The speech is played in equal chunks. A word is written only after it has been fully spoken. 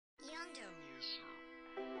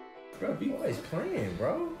Bro, you always playing,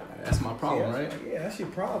 bro. That's my problem, right? Yeah, that's your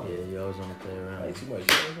problem. Yeah, you always want to play around. Play too much.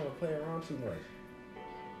 You always want to play around too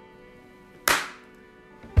much.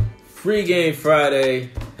 Free Game Friday.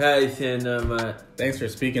 How you feeling, man? Thanks for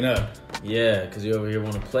speaking up. Yeah, because you over here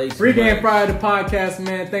want to play too Free Game much. Friday, the podcast,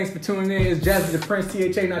 man. Thanks for tuning in. It's Jazzy the Prince,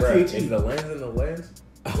 THA, not Bruh, THE. is the lens in the lens?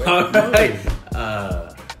 All right.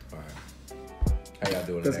 Alright. How y'all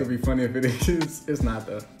doing That's today? gonna be funny if it is. It's not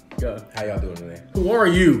though. Go. How y'all doing today? Who are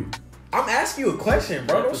you? I'm asking you a question,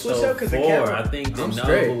 bro. Don't switch up because the Episode 4. camera. I think they I'm know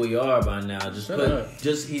straight. who we are by now. Just Shut put, up.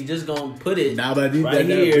 he just gonna put it Now that I right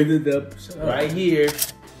here, Shut up. right here,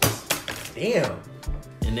 Damn.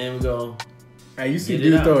 and then we go. Hey, you see Get it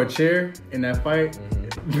dude out. throw a chair in that fight?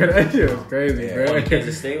 Bro, that shit was crazy, Yeah. bro. On the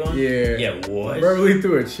Kansas State one. Yeah. Yeah. What? Bro really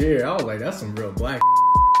threw a chair. I was like, that's some real black.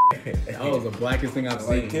 That was the blackest thing I've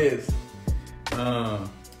seen. Like kids.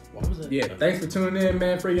 What was it? Yeah, thanks for tuning in,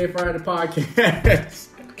 man. Free Game Friday podcast.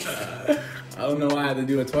 I don't know why I had to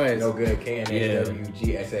do it twice. No good.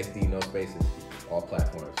 KNHWGSXD, no spaces. All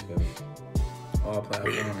platforms. You feel me? All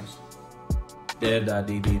platforms.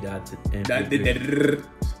 Dev.dd.mp3.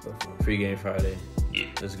 Free Game Friday.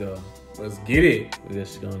 Let's go. Let's get it. We're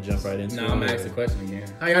just gonna jump right into it. Nah, I'm gonna ask the question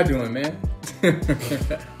again. How y'all doing, man?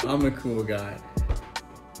 I'm a cool guy.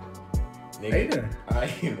 Nigga, How you doing? I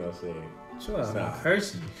ain't even know saying. Chill out. Nah.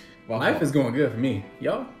 Person. Life is going good for me.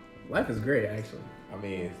 Y'all, life is great, actually. I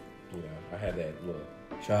mean, you know, I had that look.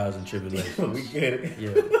 Trials and tribulations. We get it.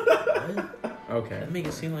 Yeah. Okay. That make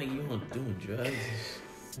it seem like you weren't doing drugs.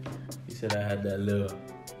 You said I had that little.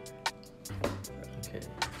 Okay.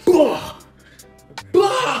 Blah!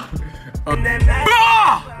 Blah!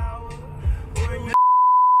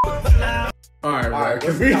 Alright, Alright, bro.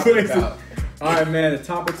 what's the topic about? Alright, man. The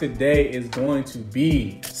topic today is going to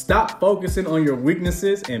be stop focusing on your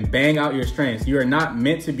weaknesses and bang out your strengths. You are not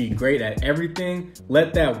meant to be great at everything.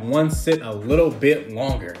 Let that one sit a little bit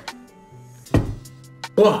longer.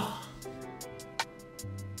 Blah!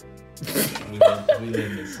 We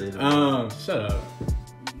live in the city. Shut up.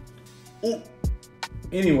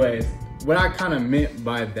 Anyways, what I kind of meant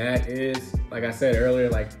by that is, like I said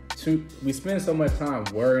earlier, we spend so much time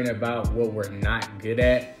worrying about what we're not good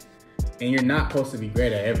at, and you're not supposed to be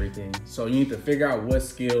great at everything. So you need to figure out what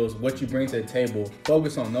skills, what you bring to the table,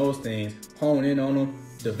 focus on those things, hone in on them,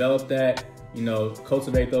 develop that,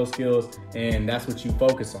 cultivate those skills, and that's what you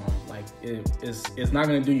focus on. Like it's not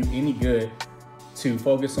gonna do you any good to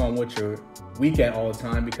focus on what you're weak at all the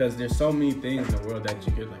time, because there's so many things in the world that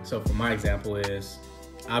you could like. So for my example is,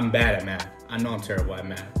 I'm bad at math. I know I'm terrible at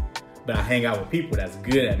math, but I hang out with people that's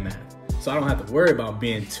good at math. So I don't have to worry about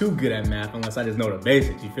being too good at math unless I just know the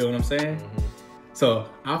basics. You feel what I'm saying? Mm-hmm. So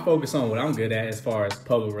I focus on what I'm good at as far as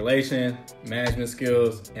public relations, management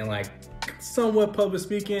skills, and like somewhat public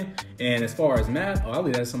speaking. And as far as math, I'll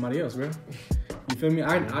leave that to somebody else, bro. You feel me?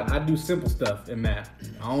 I do simple stuff in math.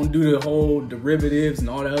 I don't do the whole derivatives and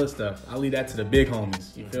all the other stuff. I leave that to the big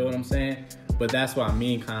homies. You feel what I'm saying? But that's what I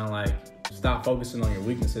mean, kind of like stop focusing on your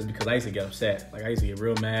weaknesses, because I used to get upset. Like I used to get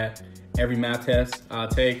real mad. Every math test I'll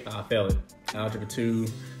fail it. Algebra 2,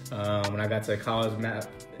 when I got to college math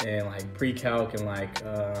and like pre-calc and like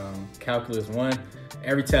calculus 1,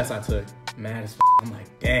 every test I took, mad as I'm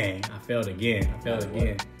like, dang, I failed again.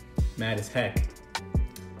 Mad as heck.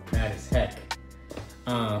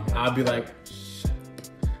 I'll be like,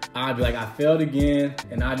 I failed again,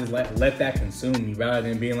 and I just let that consume me rather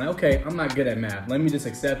than being like, okay, I'm not good at math. Let me just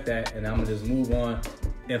accept that, and I'm gonna just move on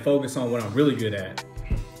and focus on what I'm really good at.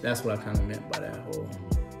 That's what I kind of meant by that whole.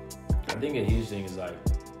 I think a huge thing is like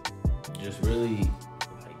just really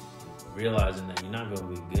like realizing that you're not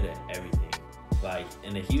going to be good at everything. Like,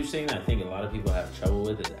 and a huge thing that I think a lot of people have trouble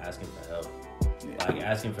with is asking for help. Yeah. Like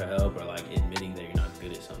asking for help or like admitting that you're not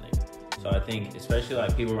good at something. So I think especially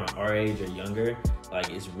like people around our age or younger, like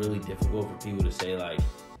it's really difficult for people to say like,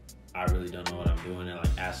 I really don't know what I'm doing, and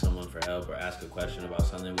like ask someone for help or ask a question about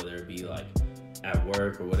something, whether it be like at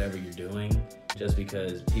work or whatever you're doing, just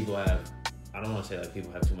because people have, I don't want to say like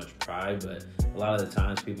people have too much pride, but a lot of the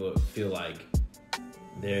times people feel like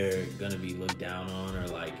they're going to be looked down on or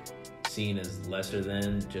like seen as lesser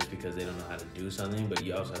than just because they don't know how to do something. But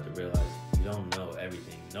you also have to realize you don't know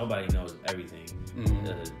everything. Nobody knows everything. Mm-hmm.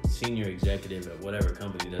 The senior executive at whatever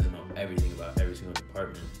company doesn't know everything about every single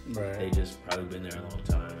department. Right. They just probably been there a long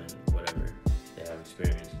time and whatever they have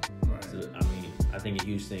experience. Right. So, I mean, I think a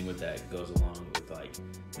huge thing with that goes along with like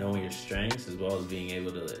knowing your strengths as well as being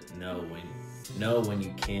able to know when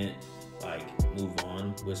you can't like move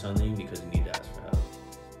on with something because you need to ask for help.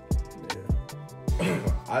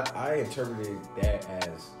 I interpreted that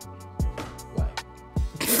as like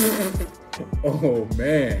oh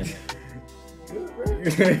man. good, right?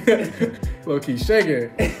 Low key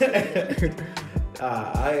shaking.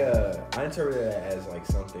 I interpreted that as like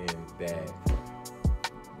something that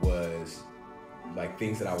was like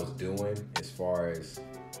things that I was doing as far as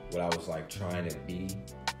what I was like trying to be.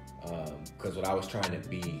 Because what I was trying to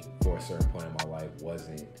be for a certain point in my life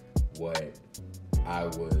wasn't what I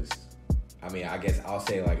was. I mean, I guess I'll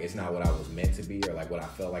say like it's not what I was meant to be or like what I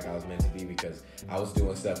felt like I was meant to be, because I was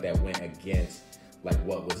doing stuff that went against like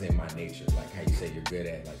what was in my nature. Like how you say you're good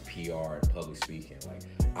at like PR and public speaking. Like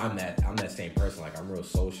I'm that same person. Like I'm real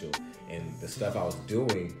social, and the stuff I was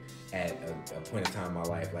doing at a point in time in my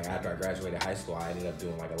life, like after I graduated high school, I ended up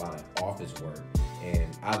doing like a lot of office work,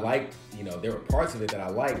 and I liked, you know, there were parts of it that I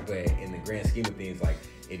liked, but in the grand scheme of things, like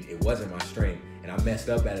it wasn't my strength, and I messed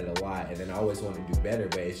up at it a lot, and then I always wanted to do better,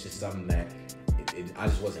 but it's just something that I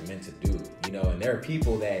just wasn't meant to do, you know. And there are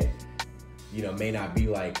people that, you know, may not be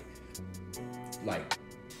like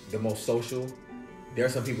the most social. There are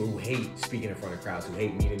some people who hate speaking in front of crowds, who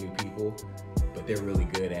hate meeting new people, but they're really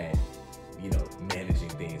good at, you know, managing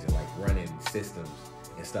things and like running systems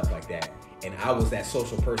and stuff like that. And I was that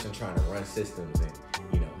social person trying to run systems and,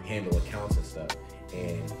 you know, handle accounts and stuff.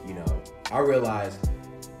 And, you know, I realized,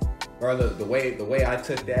 or the way I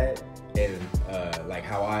took that and like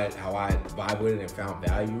how I vibe with it and found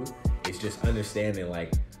value is just understanding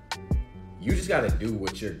like you just got to do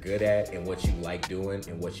what you're good at and what you like doing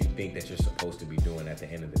and what you think that you're supposed to be doing at the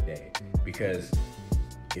end of the day. Because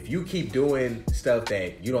if you keep doing stuff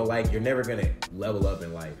that you don't like, you're never gonna level up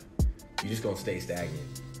in life. You're just gonna stay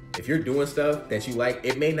stagnant. If you're doing stuff that you like,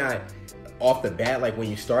 it may not off the bat, like when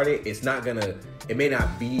you start it, it may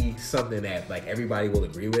not be something that like everybody will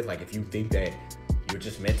agree with. Like if you think that you're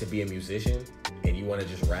just meant to be a musician and you want to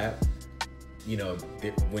just rap, you know,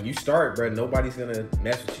 when you start, bro, nobody's gonna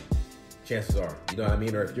mess with you. Chances are, you know what I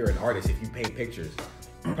mean? Or if you're an artist, if you paint pictures,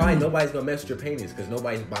 probably nobody's gonna mess with your paintings because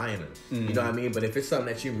nobody's buying them. You know what I mean? But if it's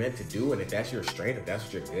something that you're meant to do, and if that's your strength, if that's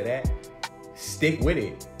what you're good at, stick with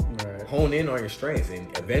it. Right. Hone in on your strengths,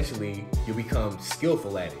 and eventually you'll become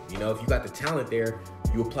skillful at it. You know, if you got the talent there,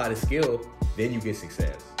 you apply the skill, then you get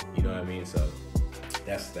success. You know what I mean? So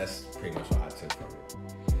that's pretty much what I took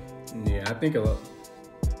from it. Yeah, I think a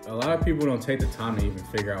lot of people don't take the time to even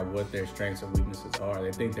figure out what their strengths and weaknesses are.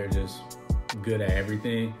 They think they're just good at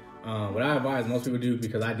everything. What I advise most people do,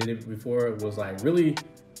 because I did it before, was like really,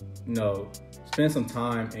 you know, spend some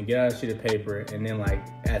time and get out a sheet of paper, and then like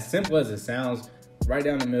as simple as it sounds, right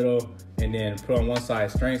down the middle, and then put on one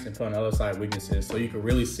side strengths and put on the other side weaknesses, so you can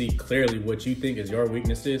really see clearly what you think is your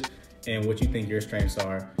weaknesses and what you think your strengths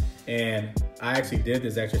are. And I actually did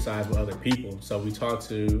this exercise with other people. So we talked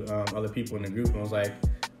to other people in the group, and I was like,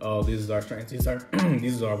 oh, these are our strengths, these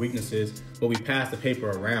are our weaknesses. But we passed the paper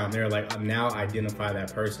around. They're like, now identify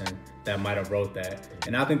that person that might have wrote that.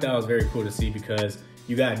 And I think that was very cool to see, because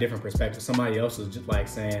you got a different perspective. Somebody else was just like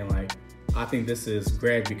saying like, I think this is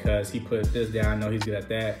Greg because he put this down. I know he's good at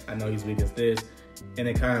that. I know he's weak at this. And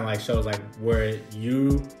it kind of like shows like where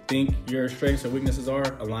you think your strengths or weaknesses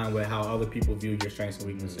are align with how other people view your strengths and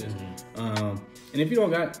weaknesses. And if you don't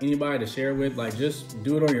got anybody to share with, like just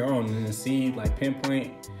do it on your own and then see, like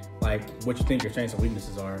pinpoint like what you think your strengths and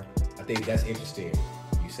weaknesses are. I think that's interesting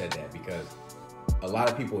you said that, because a lot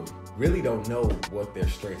of people really don't know what their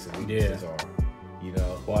strengths and weaknesses are. You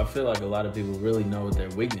know? Well, I feel like a lot of people really know what their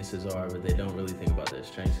weaknesses are, but they don't really think about their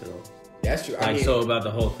strengths at all. That's true. Like, so about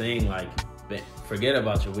the whole thing, like, forget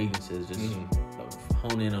about your weaknesses. Just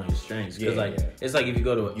hone in on your strengths. Because, it's like if you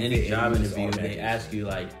go to any job interview, they ask you,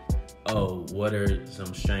 like, oh, what are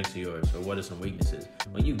some strengths of yours, or what are some weaknesses?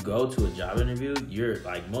 When you go to a job interview, you're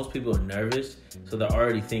like, most people are nervous, so they're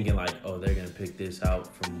already thinking like, oh, they're gonna pick this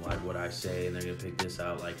out from like what I say, and they're gonna pick this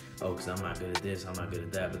out like, oh, because I'm not good at this, I'm not good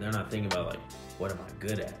at that. But they're not thinking about like, what am I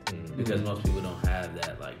good at? Because most people don't have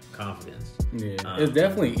that like confidence. Yeah, it's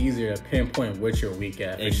definitely easier to pinpoint what you're weak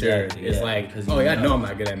at. For sure, it's like, oh yeah, I know I'm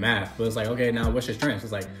not good at math, but it's like, okay, now what's your strengths?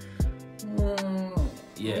 It's like,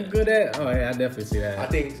 I'm good at. Oh yeah, I definitely see that. I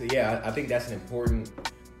think that's an important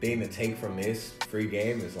thing to take from this free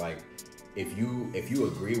game is like, if you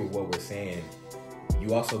agree with what we're saying,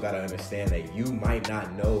 you also got to understand that you might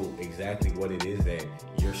not know exactly what it is that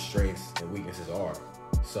your strengths and weaknesses are.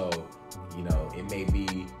 So, you know, it may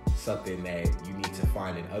be something that you need to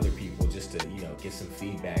find in other people just to, you know, get some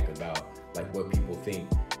feedback about like what people think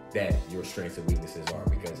that your strengths and weaknesses are,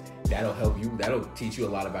 because that'll help you, that'll teach you a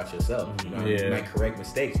lot about yourself. You know, you might correct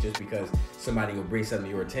mistakes just because somebody will bring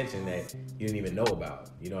something to your attention that you didn't even know about.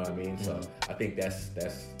 You know what I mean? So I think that's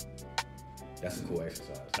a cool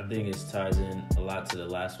exercise. I think it ties in a lot to the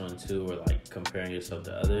last one too, or like comparing yourself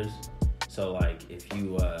to others. So like if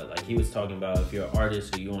you like he was talking about, if you're an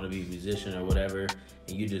artist or you want to be a musician or whatever,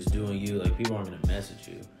 and you just doing you, like people aren't gonna message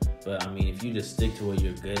you. But I mean, if you just stick to what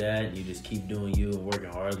you're good at and you just keep doing you and working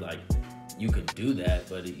hard, like you can do that.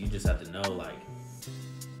 But you just have to know, like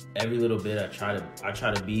every little bit I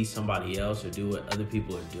try to be somebody else or do what other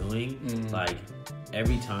people are doing. Like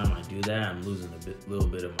every time I do that, I'm losing a little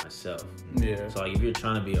bit of myself. Yeah. So like if you're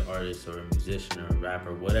trying to be an artist or a musician or a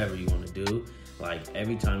rapper, whatever you want to do, like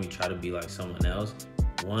every time you try to be like someone else,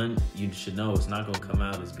 one, you should know it's not gonna come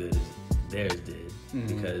out as good as theirs did,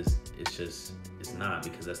 because it's not,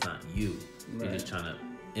 because that's not you. Right. You're just trying to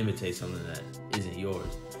imitate something that isn't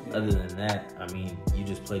yours. Yeah. Other than that, I mean, you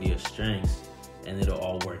just play to your strengths and it'll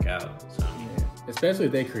all work out. So I mean, especially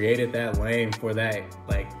if they created that lane for that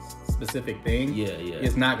like specific thing. Yeah.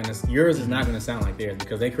 It's not gonna, yours is not gonna sound like theirs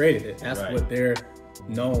because they created it. That's right. What they're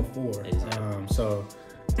known for. Exactly. So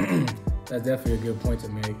that's definitely a good point to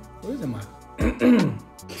make. What is in my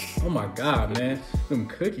oh my god, man, them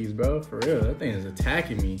cookies, bro, for real, that thing is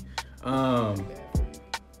attacking me. Yeah,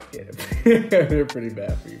 they're pretty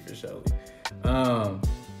bad for you, for sure.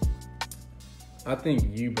 I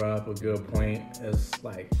think you brought up a good point. As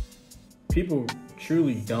like, people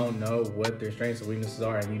truly don't know what their strengths and weaknesses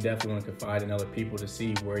are, and you definitely want to confide in other people to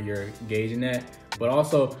see where you're gauging at. But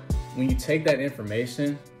also, when you take that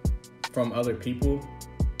information from other people,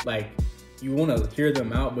 like, you want to hear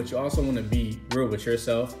them out, but you also want to be real with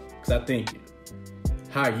yourself. Because I think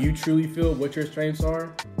how you truly feel, what your strengths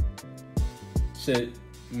are, should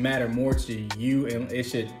matter more to you, and it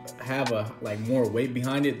should have a like more weight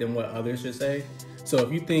behind it than what others should say. So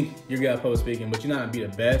if you think you're good at public speaking, but you're not gonna be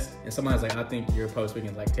the best, and somebody's like, I think your public speaking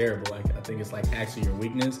is like terrible, like I think it's like actually your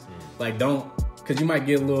weakness, like don't, because you might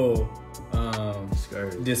get a little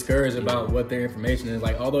discouraged about what their information is.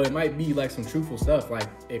 Like, although it might be like some truthful stuff, like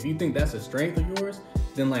if you think that's a strength of yours,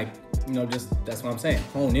 then like, you know, just, that's what I'm saying,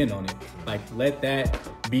 hone in on it. Like, let that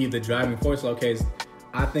be the driving force. Okay,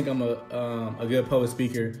 I think I'm a good public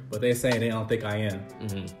speaker, but they're saying they don't think I am.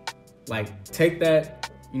 Like, take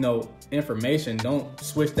that, you know, information, don't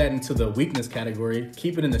switch that into the weakness category,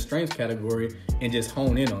 keep it in the strengths category, and just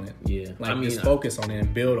hone in on it. Yeah. Like, I mean, just focus on it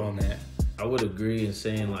and build on that. I would agree in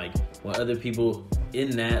saying, like, when other people in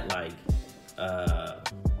that, like,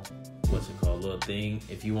 what's it called, little thing,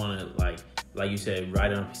 if you want to, like you said,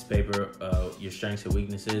 write on a piece of paper your strengths and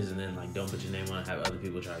weaknesses, and then like don't put your name on it, have other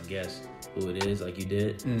people try to guess who it is, like you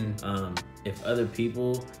did. If other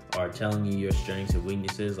people are telling you your strengths and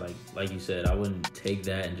weaknesses, like you said, I wouldn't take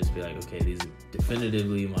that and just be like, okay, these are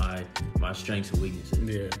definitively my strengths and weaknesses.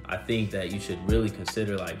 Yeah. I think that you should really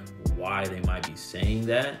consider like why they might be saying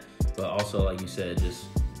that, but also, like you said, just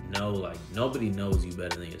know, like, nobody knows you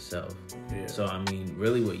better than yourself. Yeah. So I mean,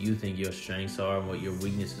 really what you think your strengths are and what your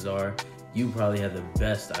weaknesses are, you probably have the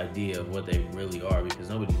best idea of what they really are, because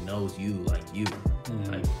nobody knows you like you.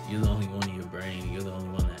 Like, you're the only one in your brain. You're the only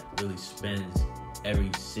one that really spends every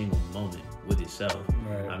single moment with yourself.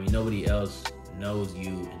 Right. I mean, nobody else knows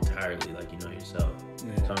you entirely like you know yourself.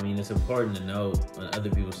 Yeah. So I mean, it's important to know when other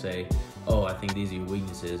people say, oh, I think these are your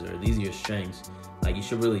weaknesses or these are your strengths. Like, you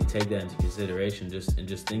should really take that into consideration, and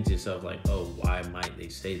just think to yourself, like, oh, why might they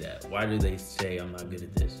say that? Why do they say I'm not good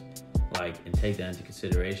at this? Like, and take that into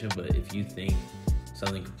consideration. But if you think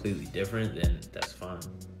something completely different, then that's fine.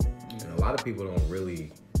 And a lot of people don't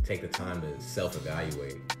really take the time to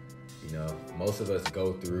self-evaluate. You know, most of us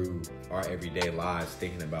go through our everyday lives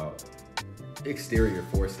thinking about exterior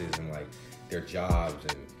forces and like their jobs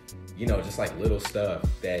and, you know, just like little stuff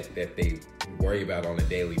that they worry about on a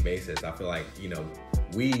daily basis. I feel like, you know,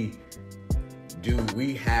 we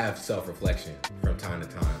have self-reflection from time to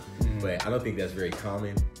time, but I don't think that's very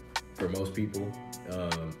common for most people.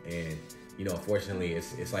 And, you know, unfortunately,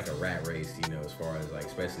 it's like a rat race, you know, as far as like,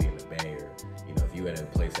 especially in the Bay, or, you know, if you in a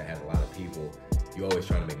place that has a lot of people, you're always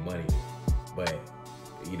trying to make money. But,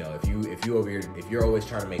 you know, if you're always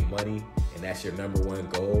trying to make money and that's your number one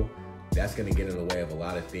goal, that's going to get in the way of a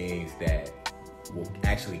lot of things that will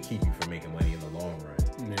actually keep you from making money in the long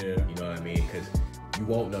run. Yeah. You know what I mean? Because you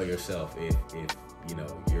won't know yourself if you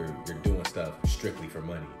know, you're doing stuff strictly for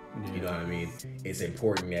money. Yeah. You know what I mean? It's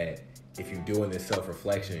important that if you're doing this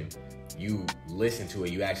self-reflection, you listen to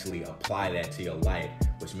it, you actually apply that to your life,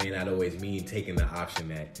 which may not always mean taking the option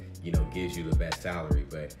that, you know, gives you the best salary,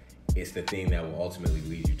 but it's the thing that will ultimately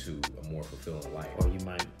lead you to a more fulfilling life. Or you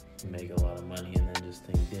might make a lot of money and then just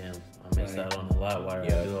think, damn, I missed out on a lot. Why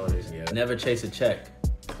did I do all this? Yeah. Never chase a check.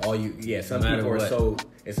 Some people are so,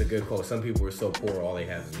 it's a good quote, some people are so poor all they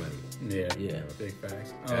have is money. Yeah. Big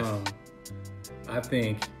facts. I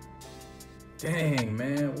think, dang,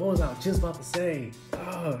 man, what was I just about to say?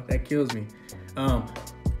 Oh, that kills me.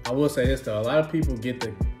 I I will say this though, a lot of people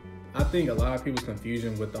I think a lot of people's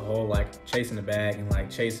confusion with the whole like chasing the bag and like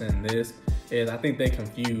chasing this is I think they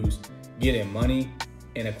confuse getting money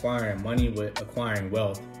and acquiring money with acquiring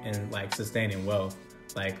wealth and like sustaining wealth.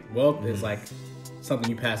 Like wealth is like something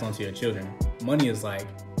you pass on to your children. Money is like,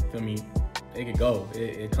 feel me, it could go.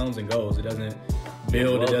 It comes and goes. It doesn't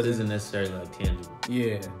build. Wealth it doesn't isn't necessarily like tangible.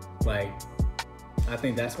 Yeah, like I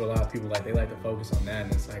think that's what a lot of people like. They like to focus on that,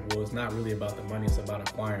 and it's like, well, it's not really about the money. It's about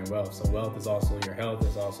acquiring wealth. So wealth is also your health.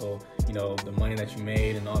 It's also, you know, the money that you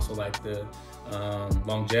made, and also like the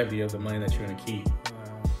longevity of the money that you're gonna keep.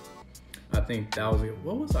 I think that was it.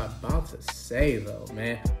 What was I about to say though,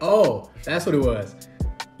 man? Oh, that's what it was.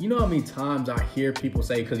 You know how many times I hear people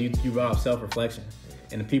say, because you brought up self-reflection,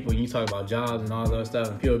 and the people, you talk about jobs and all that other stuff,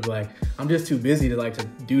 and people be like, I'm just too busy to like to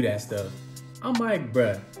do that stuff. I'm like,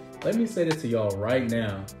 bruh, let me say this to y'all right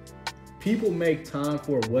now. People make time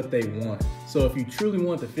for what they want. So if you truly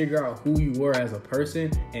want to figure out who you were as a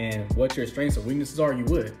person and what your strengths and weaknesses are, you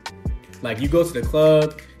would. Like, you go to the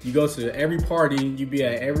club, you go to every party, you be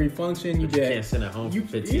at every function, you can't sit at home for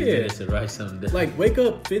 15 minutes to write something down. Like, wake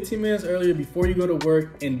up 15 minutes earlier before you go to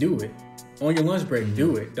work and do it. On your lunch break,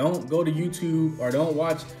 do it. Don't go to YouTube or don't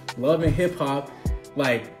watch Love and Hip Hop.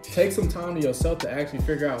 Like, take some time to yourself to actually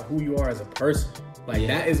figure out who you are as a person. Like,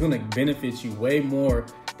 that is going to benefit you way more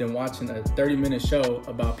than watching a 30-minute show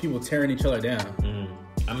about people tearing each other down.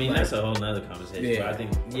 I mean, like, that's a whole nother conversation. Yeah. But I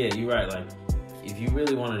think, you're right. Like, if you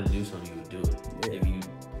really wanted to do something, you would do it.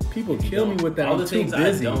 Yeah. People kill me with that. All the I'm too things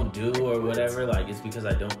busy. I don't do or whatever, like, it's because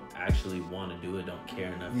I don't actually want to do it, don't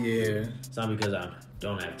care enough to do it. It's not because I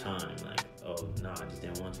don't have time. Like, oh, no, I just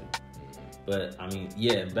didn't want to. But, I mean,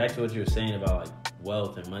 back to what you were saying about, like,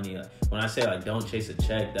 wealth and money. When I say, like, don't chase a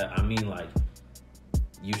check, that I mean, like,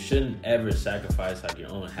 you shouldn't ever sacrifice, like,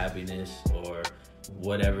 your own happiness or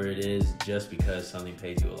whatever it is just because something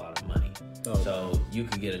pays you a lot of money. So you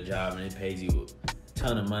could get a job and it pays you a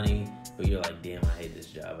ton of money, but you're like, damn, I hate this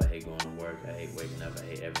job. I hate going to work. I hate waking up. I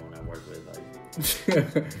hate everyone I work with. Like,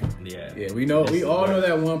 we all know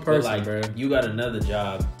that one person, like, bro. You got another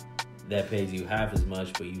job that pays you half as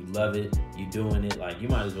much, but you love it. You doing it. Like, you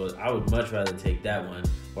might as well. I would much rather take that one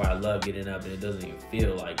where I love getting up and it doesn't even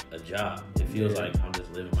feel like a job. It feels like I'm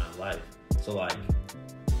just living my life. So, like,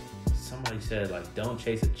 somebody said, like, don't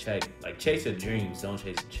chase a check. Like, chase your dreams. Don't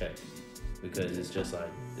chase a check. Because it's just like,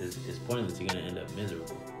 it's pointless. You're going to end up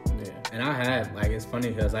miserable. Yeah. And I had, like, it's funny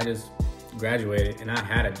because I just graduated and I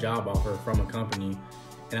had a job offer from a company.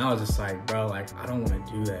 And I was just like, bro, like, I don't want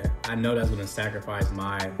to do that. I know that's going to sacrifice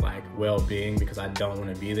my, like, well-being because I don't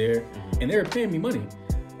want to be there. And they were paying me money.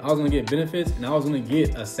 I was going to get benefits and I was going to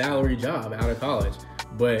get a salary job out of college.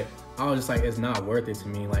 But I was just like, it's not worth it to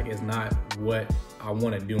me. Like, it's not what I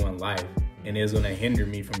want to do in life. And it's going to hinder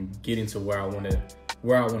me from getting to where I want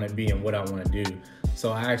to be and what I want to do.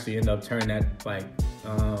 So I actually ended up turning that, like,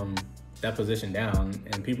 that position down.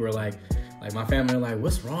 And people were like my family were like,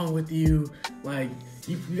 what's wrong with you? Like,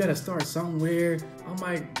 you got to start somewhere. I'm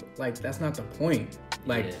like, that's not the point.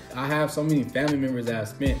 Like, I have so many family members that have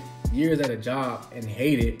spent years at a job and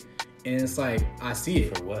hate it. And it's like, I see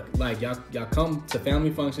it. For what? Like, y'all come to family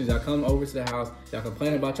functions, y'all come over to the house, y'all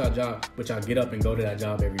complain about y'all job, but y'all get up and go to that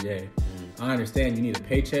job every day. I understand you need a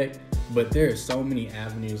paycheck, but there are so many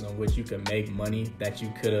avenues on which you can make money that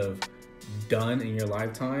you could have done in your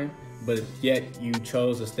lifetime, but yet you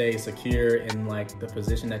chose to stay secure in, like, the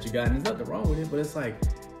position that you got. And there's nothing wrong with it, but it's like,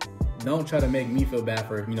 don't try to make me feel bad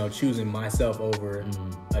for, choosing myself over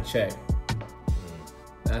a check.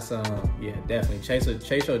 That's definitely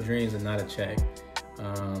chase your dreams and not a check.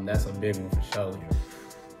 That's a big one for sure.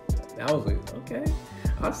 That was okay.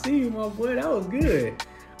 I see you, my boy. That was good.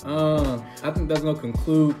 I think that's gonna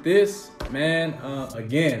conclude this, man.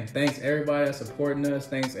 Again, thanks everybody that's supporting us.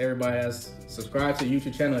 Thanks everybody that's subscribed to the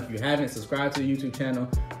YouTube channel. If you haven't subscribed to the YouTube channel,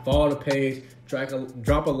 follow the page.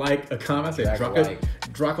 Drop a like, a comment. I said drop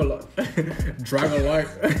a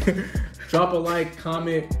like,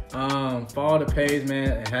 comment. Follow the page,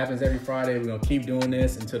 man. It happens every Friday. We're gonna keep doing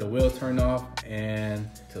this until the wheels turn off and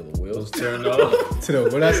till the wheels turn off. To the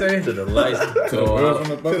what I say? To the lights go off.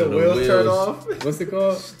 To the wheels turn off. What's it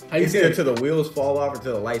called? How you say it? Till the wheels fall off or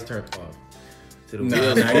till the lights turn off? Till the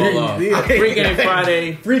wheels fall off. Free Game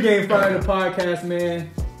Friday. Free Game Friday, the podcast, man.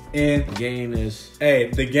 And the game is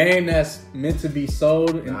the game that's meant to be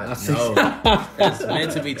sold. It's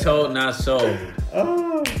meant to be told, not sold.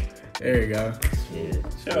 Oh, there you go. Yeah.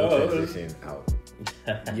 Show. Out.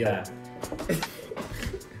 Yeah.